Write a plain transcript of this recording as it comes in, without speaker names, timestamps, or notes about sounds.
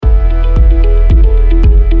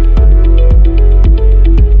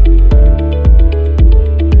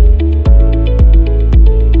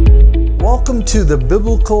to the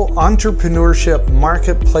Biblical Entrepreneurship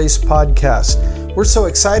Marketplace podcast. We're so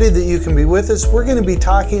excited that you can be with us. We're going to be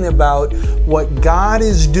talking about what God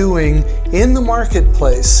is doing in the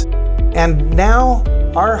marketplace. And now,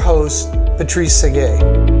 our host, Patrice Segay.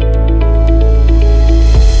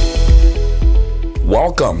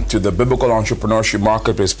 Welcome to the Biblical Entrepreneurship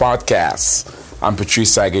Marketplace podcast. I'm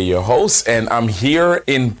Patrice Segay, your host, and I'm here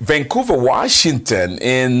in Vancouver, Washington,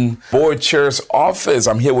 in Board Chair's office.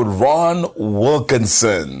 I'm here with Ron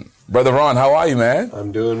Wilkinson. Brother Ron, how are you, man?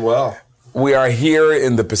 I'm doing well. We are here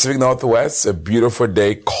in the Pacific Northwest, a beautiful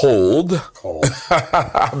day, cold,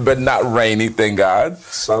 but not rainy, thank God.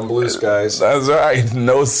 Sun, blue skies. That's right,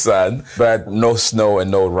 no sun, but no snow and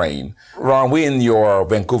no rain. Ron, we're in your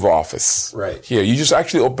Vancouver office. Right. Here, you just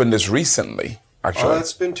actually opened this recently. Actually. Oh,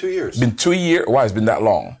 that's been 2 years. Been 2 years? Wow, it's been that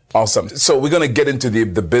long. Awesome. So we're going to get into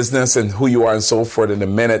the business and who you are and so forth in a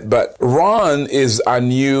minute. But Ron is our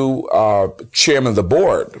new chairman of the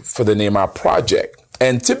board for the Nehemiah Project.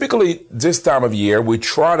 And typically this time of year, we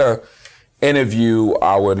try to interview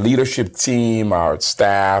our leadership team, our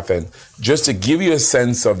staff, and just to give you a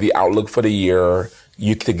sense of the outlook for the year,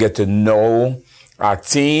 you could get to know our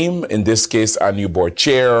team, in this case, our new board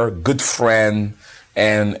chair, good friend,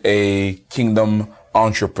 and a kingdom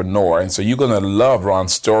entrepreneur. And so you're going to love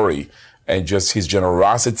Ron's story and just his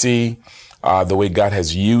generosity, the way God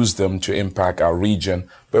has used them to impact our region,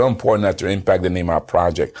 but more important that to impact the Nehemiah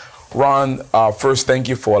Project. Ron, first, thank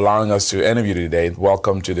you for allowing us to interview today.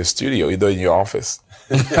 Welcome to the studio, either in your office.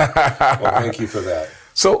 Well, thank you for that.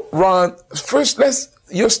 So, Ron, first,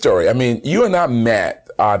 your story. I mean, you and I met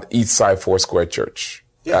at Eastside Foursquare Church.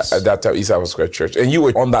 Yes. At that time, Eastside Foursquare Church. And you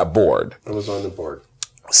were on that board. I was on the board.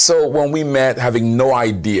 So when we met, having no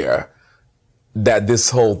idea that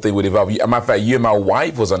this whole thing would evolve. As a matter of fact, you and my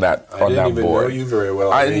wife was on that board. I didn't even know you very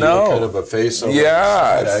well. I mean, know. You were kind of a face over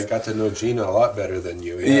yes. the side. I got to know Gina a lot better than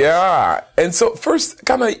you. Yes. Yeah. And so first,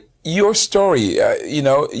 kind of your story.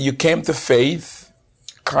 You came to faith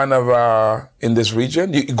kind of in this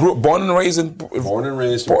region. You grew born and raised in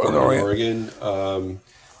Portland, Oregon.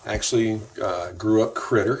 Actually, grew up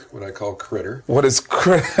Critter, what I call Critter. What is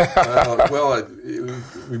Critter?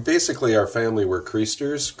 We basically, our family were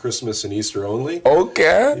Creasters, Christmas and Easter only.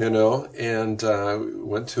 Okay. And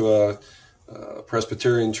went to a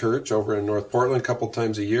Presbyterian church over in North Portland a couple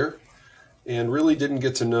times a year, and really didn't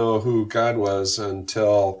get to know who God was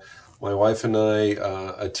until my wife and I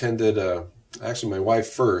attended, my wife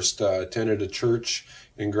first, attended a church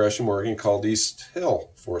in Gresham, Oregon called East Hill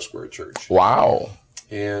Foursquare Church. Wow.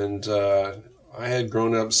 And I had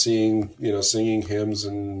grown up singing hymns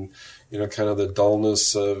and, kind of the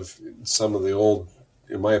dullness of some of the old,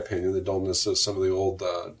 in my opinion, the dullness of some of the old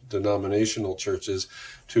denominational churches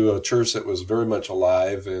to a church that was very much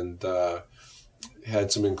alive and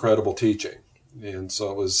had some incredible teaching. And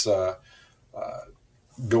so it was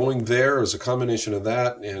going there was a combination of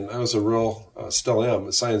that, and I was still am,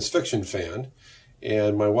 a science fiction fan.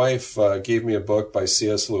 And my wife gave me a book by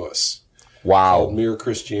C.S. Lewis. Wow. Called Mere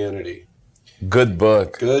Christianity. Good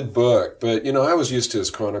book. Good book. But, I was used to his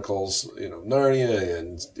chronicles, Narnia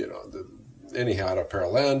and, out of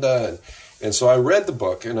Paralanda. And so I read the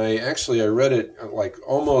book, and I read it like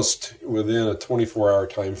almost within a 24-hour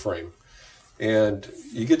time frame. And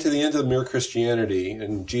you get to the end of Mere Christianity,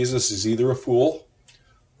 and Jesus is either a fool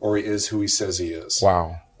or he is who he says he is.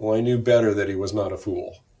 Wow. Well, I knew better that he was not a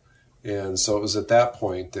fool. And so it was at that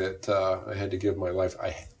point that I had to give my life.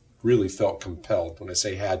 I really felt compelled. When I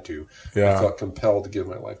say had to, I felt compelled to give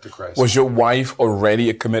my life to Christ. Was your wife already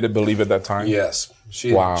a committed believer at that time? Yes.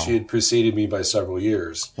 She had preceded me by several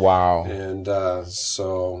years. Wow. And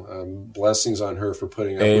so blessings on her for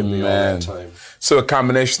putting up with me all that time. So a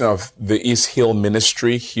combination of the East Hill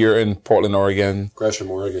ministry here in Portland, Oregon.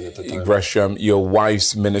 Gresham, Oregon at the time. Gresham, your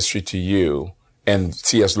wife's ministry to you, and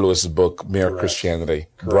C.S. Lewis's book, Mere Christianity,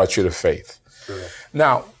 brought you to faith. Correct.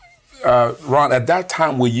 Now, Ron, at that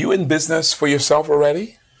time, were you in business for yourself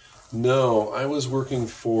already? No, I was working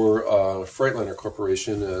for Freightliner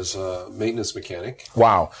Corporation as a maintenance mechanic.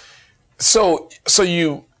 Wow. So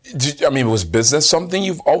was business something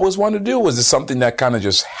you've always wanted to do? Or was it something that kind of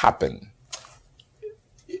just happened?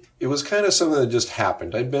 It was kind of something that just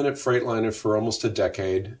happened. I'd been at Freightliner for almost a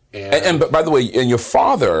decade. And by the way, and your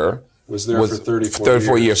father was there for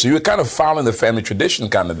 34 years. So you were kind of following the family tradition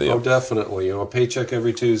kind of deal. Oh, definitely. A paycheck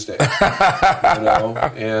every Tuesday.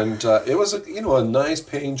 And it was a nice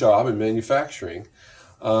paying job in manufacturing.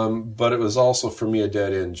 But it was also, for me, a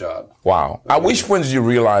dead-end job. Wow. At which point did you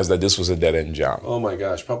realize that this was a dead-end job? Oh, my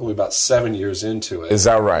gosh, probably about 7 years into it. Is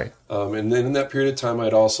that right? And then in that period of time,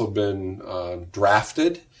 I'd also been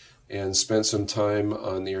drafted and spent some time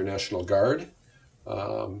on the Air National Guard.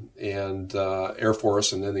 and Air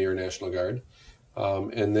Force, and then the Air National Guard.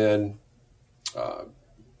 And then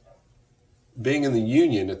being in the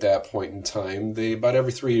union at that point in time, about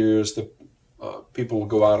every 3 years, the people would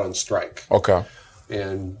go out on strike. Okay.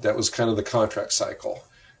 And that was kind of the contract cycle.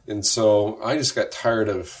 And so I just got tired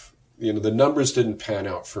of, the numbers didn't pan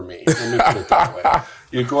out for me. Let me put it that way.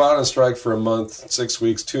 You'd go out on strike for a month, 6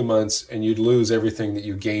 weeks, 2 months, and you'd lose everything that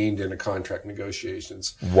you gained in a contract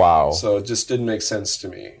negotiations. Wow. So it just didn't make sense to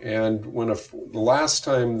me. And when the last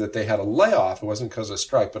time that they had a layoff, it wasn't because of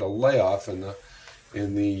strike, but a layoff in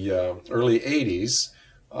the early 80s,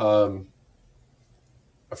 a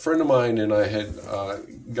friend of mine and I had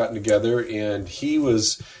gotten together, and he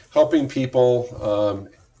was helping people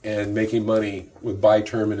and making money with buy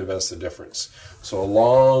term and invest the difference. So a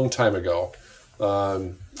long time ago,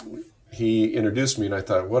 he introduced me, and I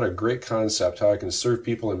thought, what a great concept, how I can serve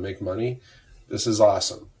people and make money. This is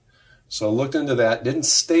awesome. So I looked into that, didn't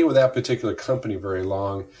stay with that particular company very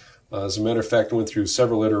long. As a matter of fact, I went through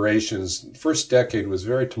several iterations. The first decade was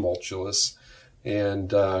very tumultuous,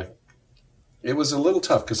 and it was a little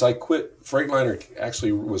tough because I quit. Freightliner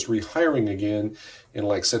actually was rehiring again in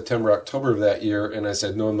like September, October of that year, and I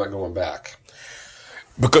said, no, I'm not going back.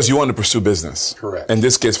 Because you want to pursue business. Correct. In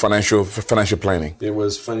this case, financial planning. It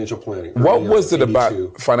was financial planning. What was it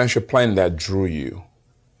about financial planning that drew you?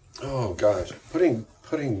 Oh, gosh. Putting.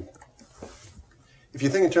 If you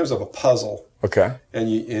think in terms of a puzzle, okay,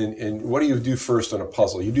 and what do you do first on a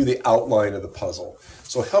puzzle? You do the outline of the puzzle.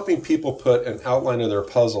 So helping people put an outline of their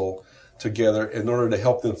puzzle together in order to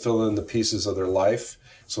help them fill in the pieces of their life.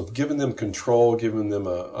 So giving them control, giving them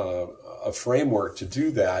a framework to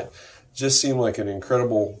do that just seemed like an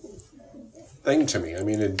incredible thing to me. I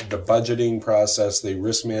mean, the budgeting process, the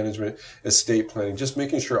risk management, estate planning, just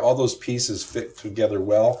making sure all those pieces fit together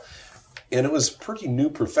well. And it was a pretty new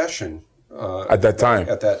profession. At that time.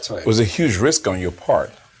 It was a huge risk on your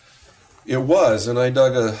part. It was, and I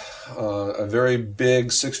dug a very big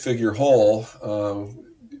 6-figure hole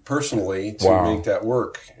personally to make that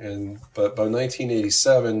work. But by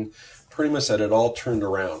 1987, pretty much that had all turned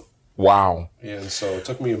around. Wow. And so it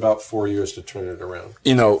took me about 4 years to turn it around.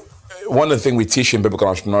 One of the things we teach in biblical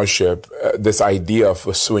entrepreneurship, this idea of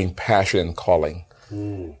pursuing passion and calling.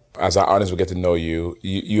 As our audience will get to know you,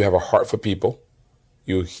 you have a heart for people.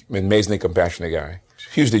 You're an amazingly compassionate guy,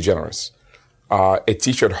 hugely generous. A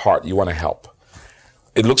teacher at heart, you want to help.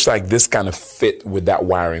 It looks like this kind of fit with that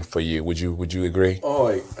wiring for you. Would you agree? Oh,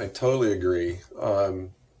 I totally agree.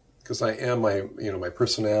 Because I am my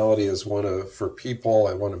personality is for people.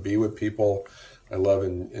 I want to be with people. I love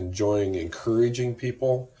enjoying encouraging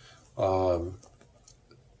people. My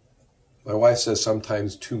wife says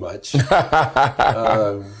sometimes too much.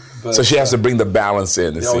 But, so she has to bring the balance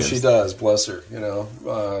in. She does. Bless her.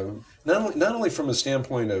 Not only from a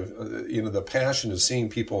standpoint of the passion of seeing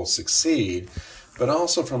people succeed, but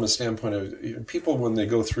also from a standpoint of people when they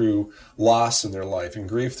go through loss in their life and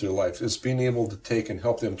grief through life, is being able to take and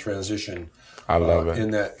help them transition. I love it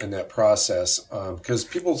in that process because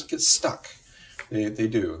people get stuck. They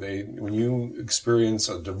do. When you experience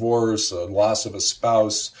a divorce, a loss of a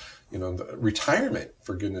spouse, retirement,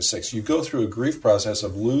 for goodness sakes, you go through a grief process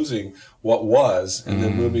of losing what was and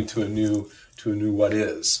then moving to a new what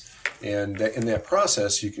is. And in that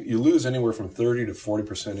process, you lose anywhere from 30 to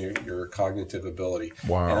 40% of your cognitive ability.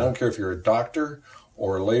 Wow. And I don't care if you're a doctor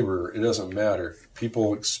or a laborer, it doesn't matter.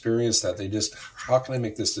 People experience that. They just, how can I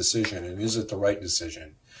make this decision? And is it the right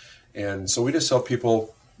decision? And so we just help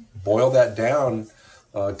people boil that down,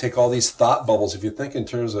 take all these thought bubbles. If you think in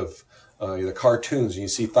terms of the cartoons, and you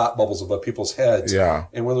see thought bubbles above people's heads. Yeah.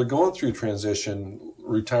 And when they're going through transition,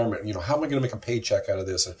 retirement, how am I going to make a paycheck out of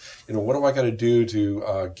this? And what do I got to do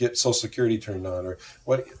to get Social Security turned on? Or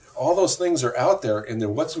what? All those things are out there. And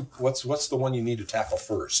then what's the one you need to tackle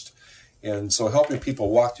first? And so helping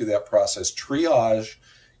people walk through that process, triage,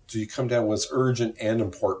 so you come down what's urgent and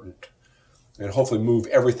important. And hopefully move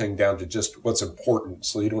everything down to just what's important,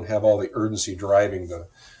 so you don't have all the urgency driving the.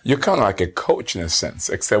 You're kind of like a coach in a sense,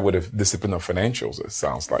 except with a discipline of financials. It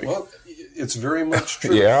sounds like. Well, it's very much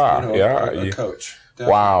true. A coach.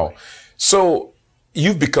 Definitely. Wow. So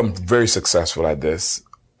you've become very successful at this,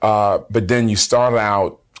 but then you started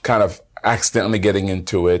out kind of accidentally getting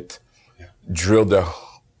into it, drilled a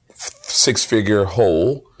 6-figure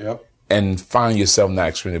hole. Yep. And find yourself now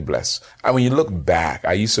extremely blessed. And when you look back,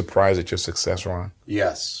 are you surprised at your success, Ron?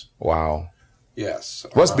 Yes. Wow. Yes.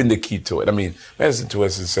 What's been the key to it? I mean, listen to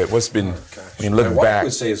us and say, what's been, when you look back. My wife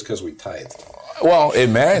would say it's because we tithe. Well,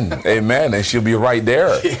 amen, amen, and she'll be right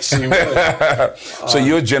there. She would. So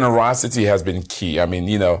your generosity has been key. I mean,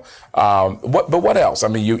 what else? I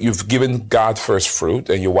mean, you've given God first fruit,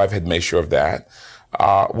 and your wife had made sure of that.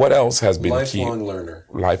 What else has been key? Lifelong learner.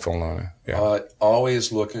 Lifelong learner. Yeah.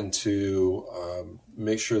 Always looking to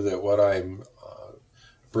make sure that what I'm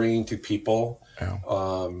bringing to people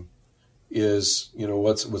is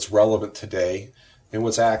what's relevant today and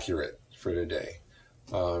what's accurate for today.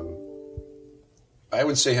 I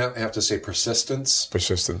would say have to say persistence.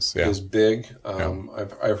 Persistence, yeah, is big.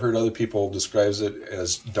 I've heard other people describe it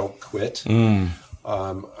as don't quit.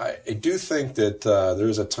 I do think that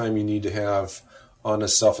there's a time you need to have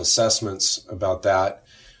honest self-assessments about that.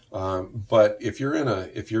 But if you're in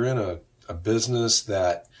a business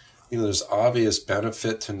that there's obvious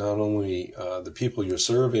benefit to not only the people you're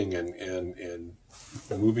serving and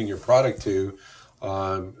moving your product to,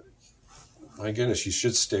 my goodness, you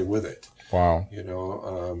should stay with it. Wow.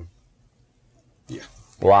 Yeah.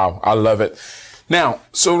 Wow, I love it. Now,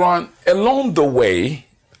 so Ron, along the way,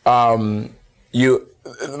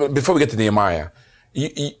 before we get to Nehemiah,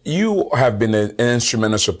 you have been an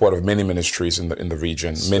instrumental support of many ministries in the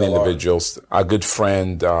region, many individuals. Our good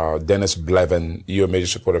friend Dennis Blevin, you're a major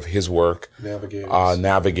supporter of his work.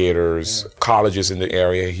 Navigators, colleges in the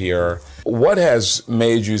area here. What has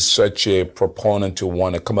made you such a proponent to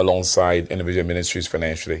want to come alongside individual ministries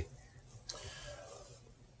financially?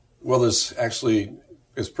 Well, it's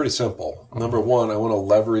pretty simple. Number one, I want to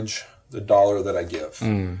leverage the dollar that I give.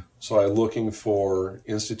 So I'm looking for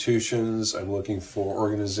institutions, I'm looking for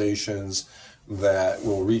organizations that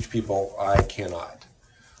will reach people I cannot.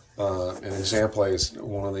 An example is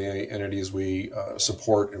one of the entities we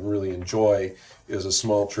support and really enjoy is a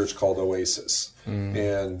small church called Oasis.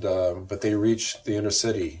 And but they reach the inner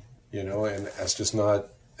city, and that's just not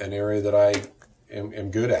an area that I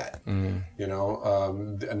am good at.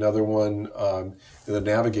 Another one, the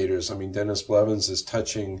Navigators. I mean, Dennis Blevins is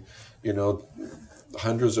touching,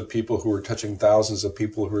 hundreds of people who are touching thousands of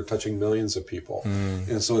people who are touching millions of people.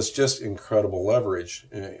 And so it's just incredible leverage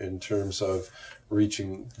in terms of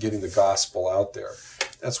getting the gospel out there.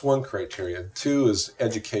 That's one criteria. Two is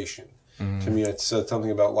education. To me, I said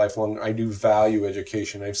something about lifelong. I do value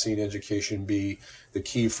education. I've seen education be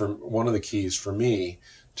one of the keys for me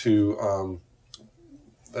to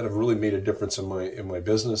that have really made a difference in my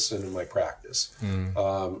business and in my practice.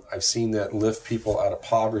 I've seen that lift people out of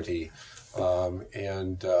poverty.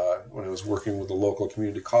 And when I was working with the local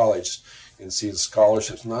community college and seeing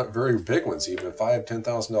scholarships, not very big ones, even $5,000,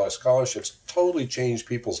 $10,000 scholarships, totally changed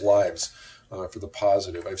people's lives for the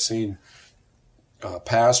positive. I've seen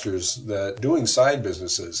pastors that doing side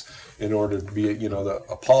businesses in order to be,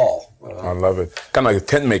 a Paul. I love it. Kind of like a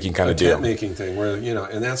tent making kind of deal. Tent making thing where,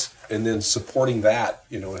 and then supporting that,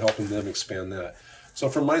 helping them expand that. So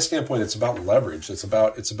from my standpoint, it's about leverage. It's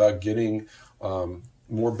about getting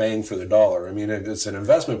more bang for the dollar. I mean, it's an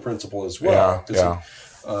investment principle as well.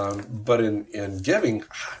 But in giving,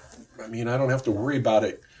 I mean, I don't have to worry about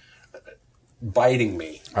it biting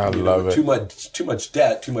me. I love it. Too much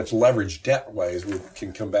debt, too much leverage debt-wise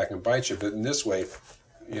can come back and bite you. But in this way,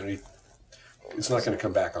 it's not going to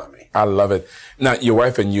come back on me. I love it. Now, your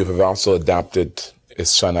wife and you have also adopted a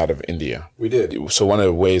son out of India. We did. So one of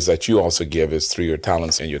the ways that you also give is through your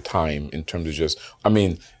talents and your time in terms of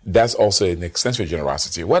that's also an extensive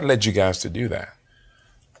generosity. What led you guys to do that?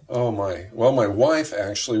 Oh, my. Well, my wife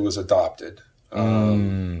actually was adopted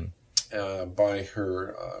by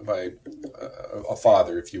a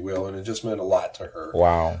father, if you will, and it just meant a lot to her.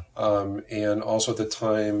 Wow. And also at the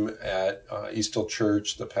time at East Hill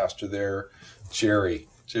Church, the pastor there, Jerry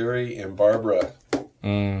and Barbara.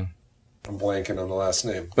 I'm blanking on the last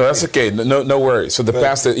name. No, that's okay. No worries. So the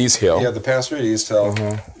pastor at East Hill. Yeah, the pastor at East Hill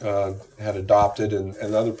had adopted, and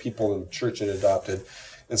other people in the church had adopted.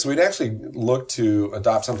 And so we'd actually looked to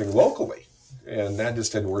adopt something locally, and that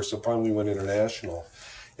just didn't work. So finally we went international.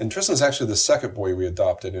 And Tristan's actually the second boy we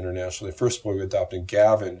adopted internationally. The first boy we adopted,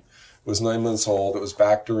 Gavin, was 9 months old. It was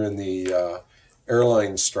back during the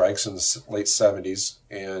airline strikes in the late 70s,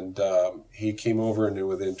 and he came over, and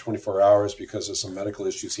within 24 hours, because of some medical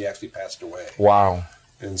issues, he actually passed away. Wow.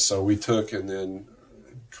 And so we took, and then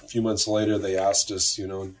a few months later, they asked us,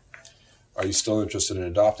 are you still interested in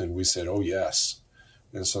adopting? We said, oh, yes.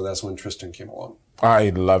 And so that's when Tristan came along. I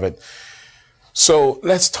love it. So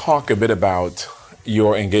let's talk a bit about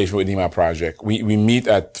your engagement with Nehemiah Project. We meet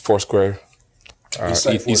at Foursquare,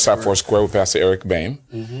 Eastside Foursquare with Pastor Eric Bain.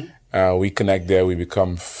 We connect there. We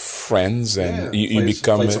become friends, and you play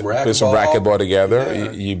some racquetball together.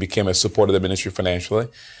 Yeah. You became a supporter of the ministry financially,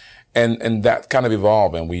 And that kind of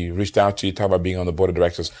evolved, and we reached out to you, talked about being on the board of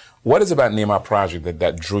directors. What is it about Nehemiah Project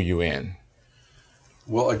that drew you in?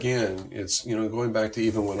 Well, again, it's, going back to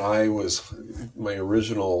even when I was, my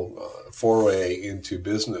original foray into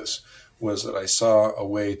business was that I saw a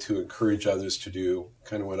way to encourage others to do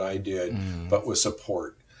kind of what I did, but with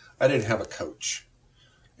support. I didn't have a coach.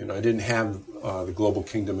 I didn't have the Global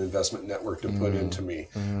Kingdom Investment Network to put into me.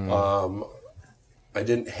 I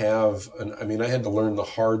didn't have, I had to learn the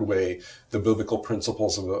hard way the biblical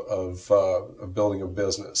principles of building a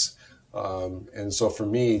business. And so for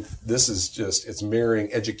me, this is just, it's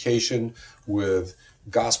marrying education with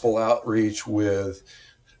gospel outreach, with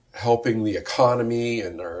helping the economy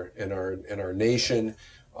and our nation,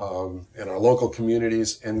 and our local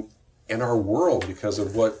communities and our world because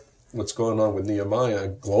of what's going on with Nehemiah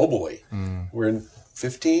globally. We're in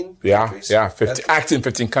 15 countries? Yeah, 15, active in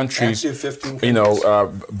 15 countries. Active 15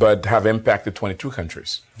 countries. But have impacted 22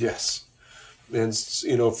 countries. Yes. And,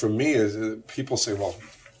 for me, people say, well,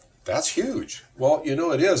 that's huge. Well,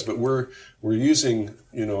 it is, but we're using,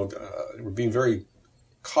 we're being very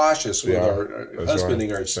cautious with our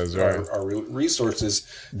husbanding our resources.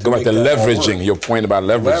 Go back to leveraging, your point about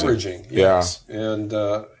leveraging. Leveraging, yes. Yeah.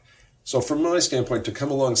 And so from my standpoint, to come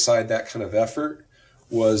alongside that kind of effort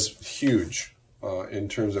was huge in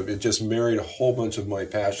terms of it just married a whole bunch of my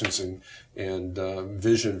passions and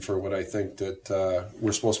vision for what I think that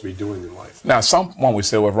we're supposed to be doing in life. Now, someone would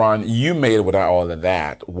say, well, Ron, you made it without all of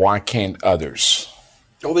that. Why can't others?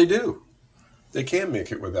 Oh, they do. They can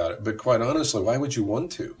make it without it. But quite honestly, why would you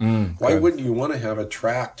want to? Why wouldn't you want to have a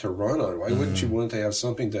track to run on? Why wouldn't you want to have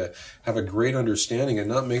something to have a great understanding and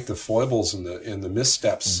not make the foibles and the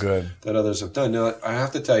missteps that others have done? Now, I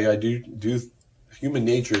have to tell you, I do human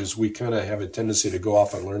nature is we kind of have a tendency to go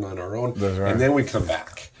off and learn on our own. That's right. And then we come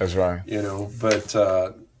back. That's right.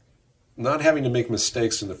 But not having to make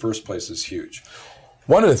mistakes in the first place is huge.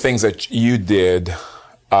 One of the things that you did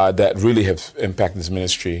that really have impacted this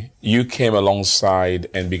ministry, you came alongside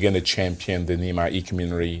and began to champion the Nehemiah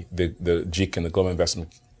e-community, the GKIN, the Global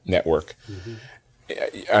Investment Network.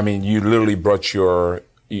 I mean, you literally brought your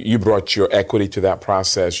equity to that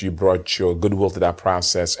process, you brought your goodwill to that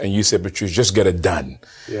process, and you said, but you just get it done.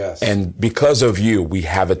 Yes. And because of you, we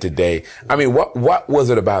have it today. I mean, what was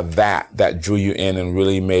it about that drew you in and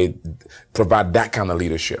really provide that kind of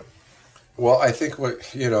leadership? Well, I think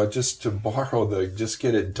just to borrow just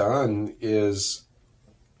get it done is,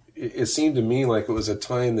 it seemed to me like it was a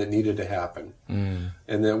time that needed to happen.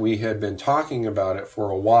 And that we had been talking about it for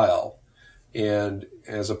a while. And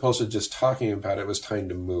as opposed to just talking about it, was time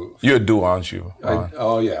to move. You're a doer, aren't you?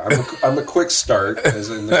 I'm a quick start, as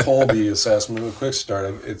in the Colby assessment, a quick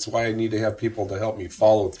start. It's why I need to have people to help me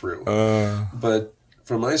follow through. But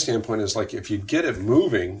from my standpoint, it's like if you get it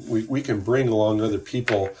moving, we can bring along other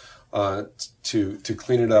people to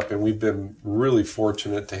clean it up, and we've been really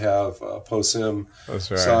fortunate to have POSIM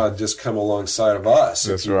Saad just come alongside of us,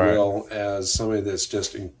 if you will, as somebody that's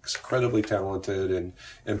just incredibly talented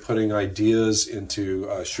and putting ideas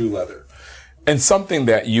into shoe leather. And something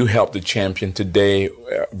that you helped to champion today,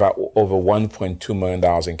 about over $1.2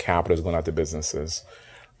 million in capital is going out to businesses.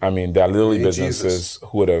 I mean, there are literally businesses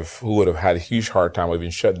who would have had a huge hard time or even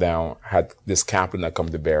shut down had this capital not come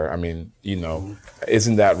to bear. I mean,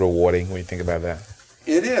 isn't that rewarding when you think about that?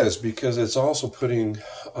 It is, because it's also putting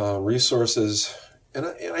resources, and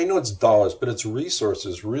I know it's dollars, but it's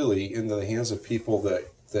resources really into the hands of people that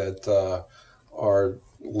are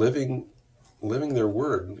living their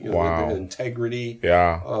word, living in integrity.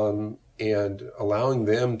 And allowing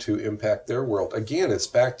them to impact their world. Again, it's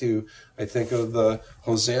back to, I think of the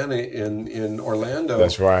Hosanna in Orlando.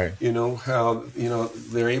 That's right. How,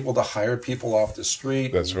 they're able to hire people off the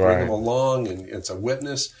street. That's bring them along, and it's a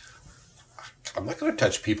witness. I'm not going to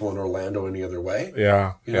touch people in Orlando any other way.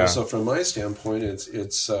 So from my standpoint,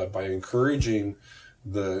 it's by encouraging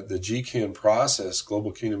the GKIN process,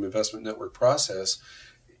 Global Kingdom Investment Network process,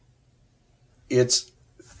 it's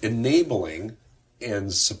enabling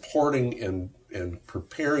and supporting and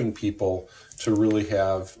preparing people to really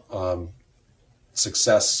have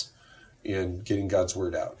success in getting God's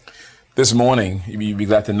word out. This morning, you'd be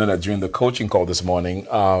glad to know that during the coaching call this morning,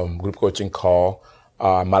 group coaching call,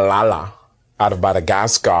 Malala out of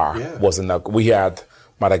Madagascar was in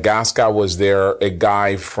Madagascar was there, a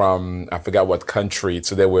guy from, I forgot what country.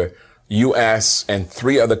 So there were U.S. and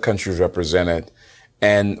 3 other countries represented.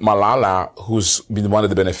 And Malala, who's been one of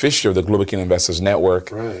the beneficiaries of the Global Kingdom Investors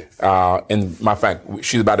Network, and matter of fact,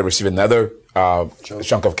 she's about to receive another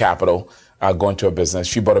chunk of capital going to her business.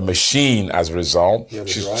 She bought a machine as a result.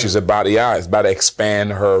 She's about to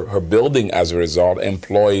expand her building as a result.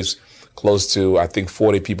 Employs close to, I think,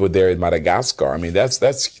 40 people there in Madagascar. I mean,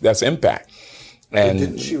 that's impact.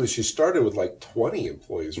 And she started with like 20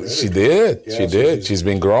 employees, right? She did. Yeah, she did. She's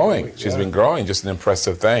been growing. She's been growing. Just an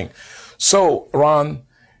impressive thing. So, Ron,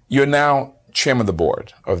 you're now chairman of the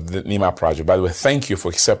board of the Nehemiah Project. By the way, thank you for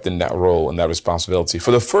accepting that role and that responsibility.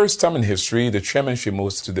 For the first time in history, the chairmanship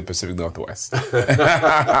moves to the Pacific Northwest.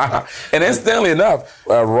 And incidentally enough,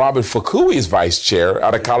 Robert Fukui is vice chair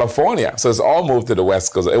out of California. So it's all moved to the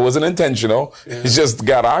West Coast. It wasn't intentional. It just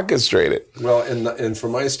got orchestrated. Well, and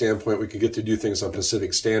from my standpoint, we could get to do things on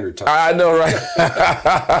Pacific Standard Time. I know, right?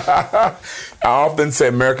 I often say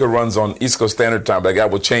America runs on East Coast Standard Time, but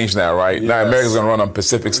that will change now, right? Yes. Now America's going to run on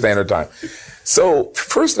Pacific Standard Time. So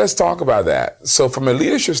first, let's talk about that. So from a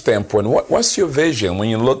leadership standpoint, what's your vision when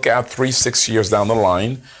you look out 3-6 years down the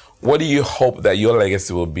line? What do you hope that your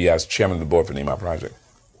legacy will be as chairman of the board for Nehemiah Project?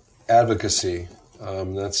 Advocacy.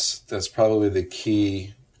 That's probably the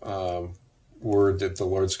key word that the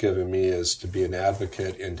Lord's given me, is to be an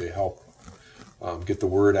advocate and to help get the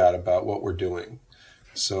word out about what we're doing.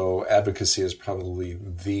 So advocacy is probably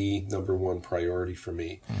the number one priority for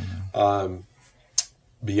me. Mm-hmm.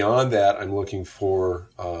 Beyond that, I'm looking for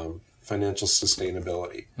financial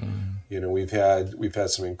sustainability. Mm. You know, we've had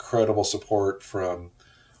some incredible support from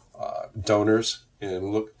donors,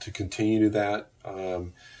 and look to continue that.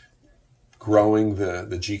 Growing the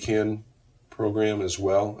GCAN program as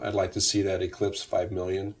well. I'd like to see that eclipse 5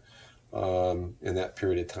 million in that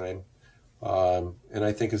period of time. And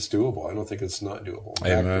I think it's doable. I don't think it's not doable.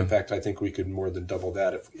 In fact, I think we could more than double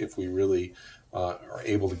that if we really are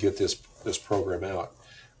able to get this program out.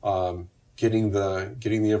 Getting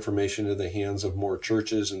the information in the hands of more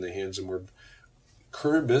churches and the hands of more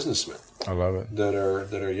current businessmen. I love it. That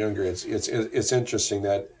are younger. It's interesting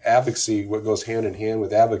that advocacy, what goes hand in hand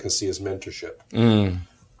with advocacy, is mentorship. Mm.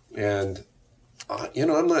 And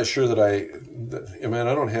I'm not sure that I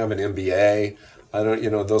don't have an MBA. I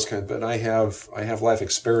don't, those kind, but I have life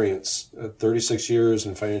experience, 36 years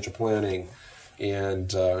in financial planning.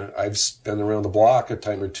 And I've been around the block a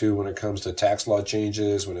time or two when it comes to tax law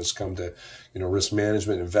changes, when it's come to, risk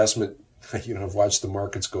management, investment. I've watched the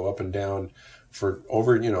markets go up and down for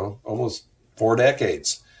over, almost 4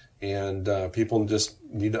 decades. And people just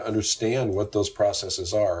need to understand what those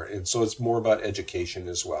processes are. And so it's more about education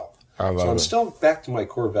as well. I'm still back to my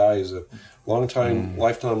core values of lifetime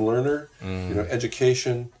learner,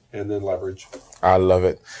 education, and then leverage. I love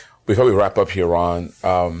it. Before we wrap up here, Ron,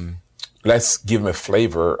 let's give them a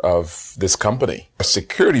flavor of this company.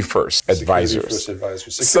 Security First Advisors.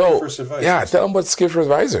 Security First Advisors. Yeah, tell them about Security First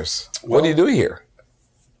Advisors. What do you do here?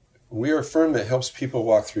 We are a firm that helps people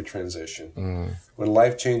walk through transition. Mm. When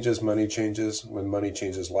life changes, money changes. When money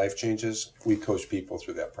changes, life changes. We coach people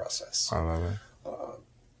through that process. I love it.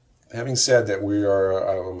 Having said that, we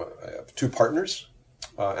are 2 partners,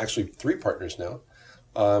 actually 3 partners now.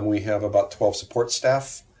 We have about 12 support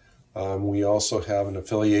staff. We also have an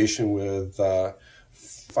affiliation with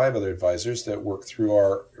 5 other advisors that work through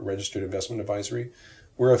our registered investment advisory.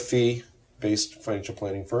 We're a fee-based financial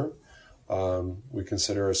planning firm. We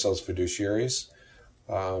consider ourselves fiduciaries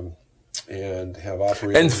and have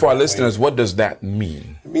operated. And for our listeners, what does that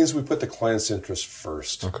mean? It means we put the client's interest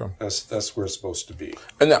first. Okay. That's where it's supposed to be.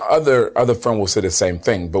 And the other firm will say the same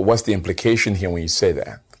thing, but what's the implication here when you say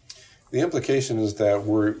that? The implication is that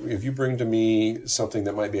if you bring to me something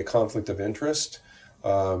that might be a conflict of interest,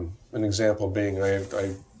 an example being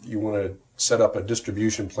you want to set up a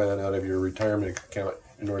distribution plan out of your retirement account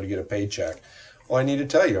in order to get a paycheck. Well, I need to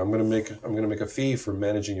tell you, I'm going to make a fee for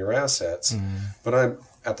managing your assets, but I'm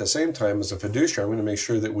at the same time, as a fiduciary, I'm going to make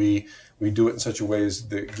sure that we do it in such a ways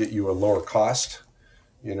that get you a lower cost.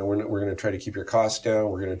 We're going to try to keep your costs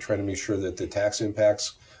down. We're going to try to make sure that the tax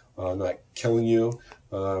impacts not killing you.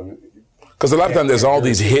 Because a lot of times there's all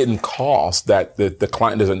these hidden costs that the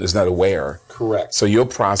client is not aware. Correct. So your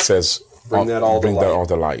process bring that all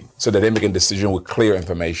to light, so that they make a decision with clear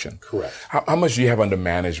information. Correct. How much do you have under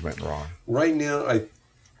management, Ron? Right now,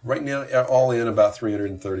 all in about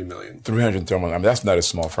 $330 million. $330 million. I mean, that's not a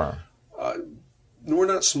small firm. We're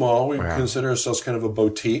not small. We consider ourselves kind of a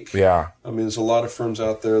boutique. Yeah. I mean, there's a lot of firms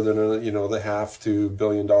out there that are, the $500 to $1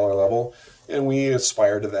 billion level, and we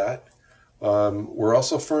aspire to that. We're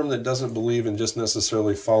also a firm that doesn't believe in just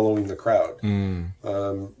necessarily following the crowd.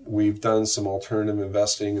 We've done some alternative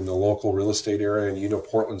investing in the local real estate area, and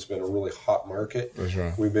Portland's been a really hot market. That's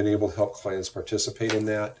right. We've been able to help clients participate in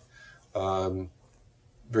that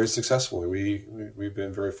very successfully. We've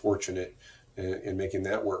been very fortunate in making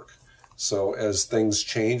that work. So as things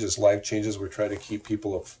change, as life changes, we try to keep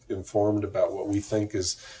people informed about what we think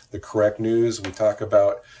is the correct news. We talk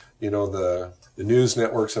about the news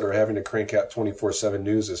networks that are having to crank out 24/7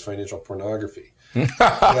 news as financial pornography.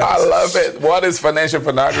 I love it. What is financial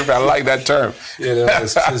pornography? I like that term.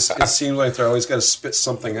 It seems like they're always got to spit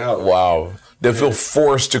something out. Wow. They feel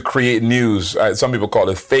forced to create news. Some people call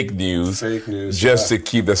it fake news. Fake news. Just to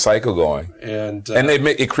keep the cycle going. And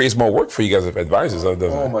it creates more work for you guys as advisors, doesn't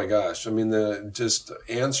it? Oh my gosh. I mean, just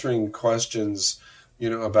answering questions,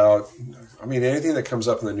 about, anything that comes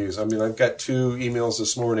up in the news. I mean, I've got 2 emails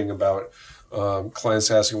this morning about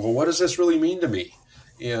clients asking, well, what does this really mean to me?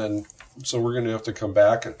 And so we're going to have to come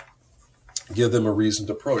back and give them a reasoned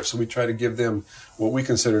approach. So we try to give them what we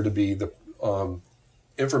consider to be the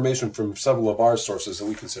information from several of our sources that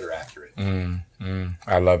we consider accurate.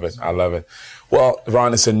 I love it. Well,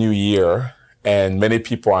 Ron, it's a new year, and many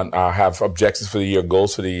people have objectives for the year,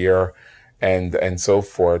 goals for the year, and so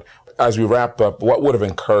forth. As we wrap up, what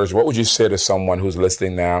would you say to someone who's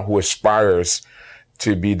listening now, who aspires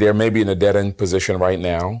to be there, maybe in a dead-end position right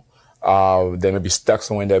now? They may be stuck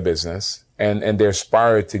somewhere in their business, and they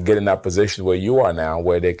aspire to get in that position where you are now,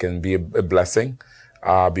 where they can be a blessing,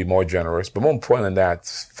 be more generous, but more important than that,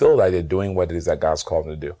 feel like they're doing what it is that God's called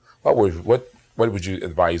them to do. What would you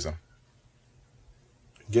advise them?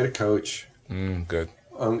 Get a coach. Good.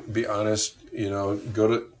 Be honest.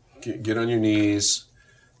 Get on your knees.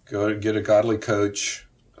 Go to get a godly coach.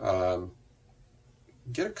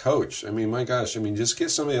 Get a coach. My gosh. Just get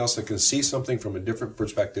somebody else that can see something from a different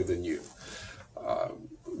perspective than you.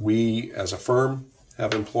 We, as a firm,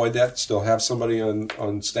 have employed that. Still have somebody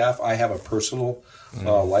on staff. I have a personal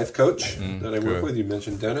life coach that I work with. You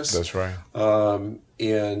mentioned Dennis. That's right.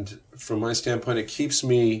 And from my standpoint, it keeps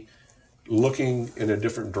me looking in a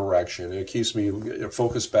different direction. It keeps me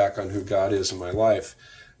focused back on who God is in my life,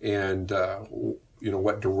 and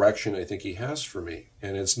what direction I think He has for me.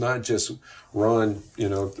 And it's not just run,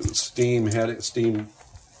 steam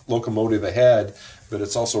locomotive ahead, but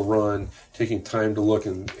it's also run, taking time to look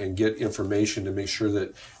and get information to make sure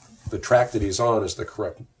that the track that he's on is the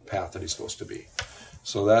correct path that he's supposed to be.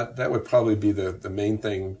 So that would probably be the main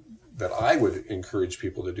thing that I would encourage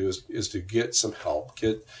people to do is to get some help,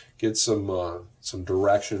 get some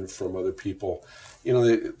direction from other people.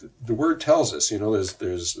 The word tells us,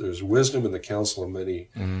 there's wisdom in the counsel of many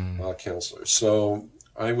counselors. So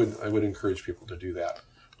I would encourage people to do that.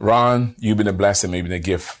 Ron, you've been a blessing, you've been a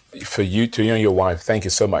gift to you and your wife. Thank you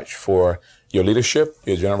so much for your leadership,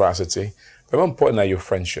 your generosity, but more importantly, your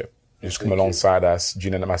friendship. You just come alongside us,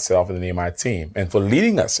 Gina and myself, and the Nehemiah team, and for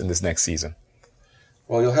leading us in this next season.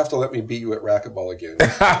 Well, you'll have to let me beat you at racquetball again.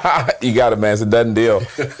 You got it, man. It's a done deal.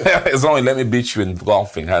 It's only let me beat you in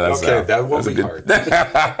golfing. That won't be hard.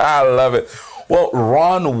 I love it. Well,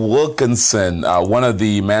 Ron Wilkinson, one of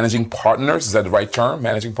the managing partners, is that the right term?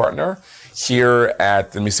 Managing partner here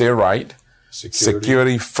at, let me say it right,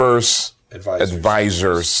 Security First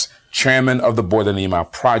Advisors, chairman of the board of the Nehemiah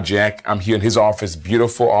Project. I'm here in his office,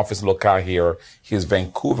 beautiful office locale here, his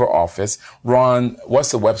Vancouver office. Ron,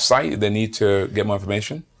 what's the website they need to get more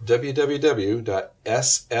information?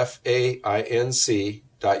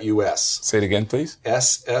 www.sfainc.us. Say it again, please.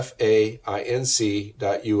 sfainc.us.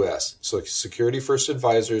 So Security First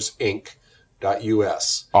Advisors,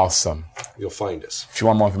 Inc.us. Awesome. You'll find us. If you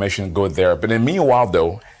want more information, go there. But in the meanwhile,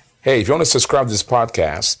 though, hey, if you want to subscribe to this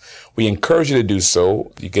podcast, we encourage you to do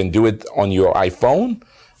so. You can do it on your iPhone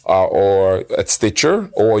or at Stitcher,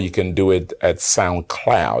 or you can do it at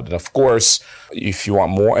SoundCloud. And of course, if you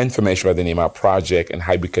want more information about the Nehemiah Project and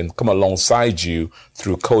how we can come alongside you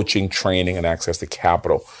through coaching, training, and access to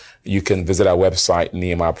capital, you can visit our website,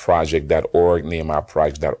 nehemiahproject.org,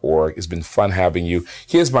 nehemiahproject.org. It's been fun having you.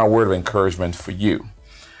 Here's my word of encouragement for you.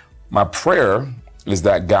 My prayer is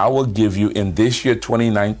that God will give you in this year,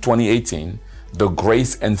 2018, the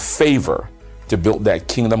grace and favor to build that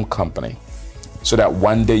kingdom company so that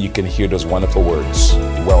one day you can hear those wonderful words,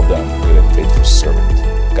 well done, good and faithful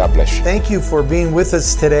servant. God bless you. Thank you for being with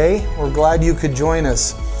us today. We're glad you could join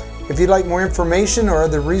us. If you'd like more information or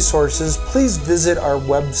other resources, please visit our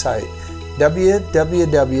website,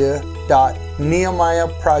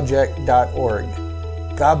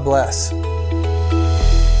 www.nehemiahproject.org. God bless.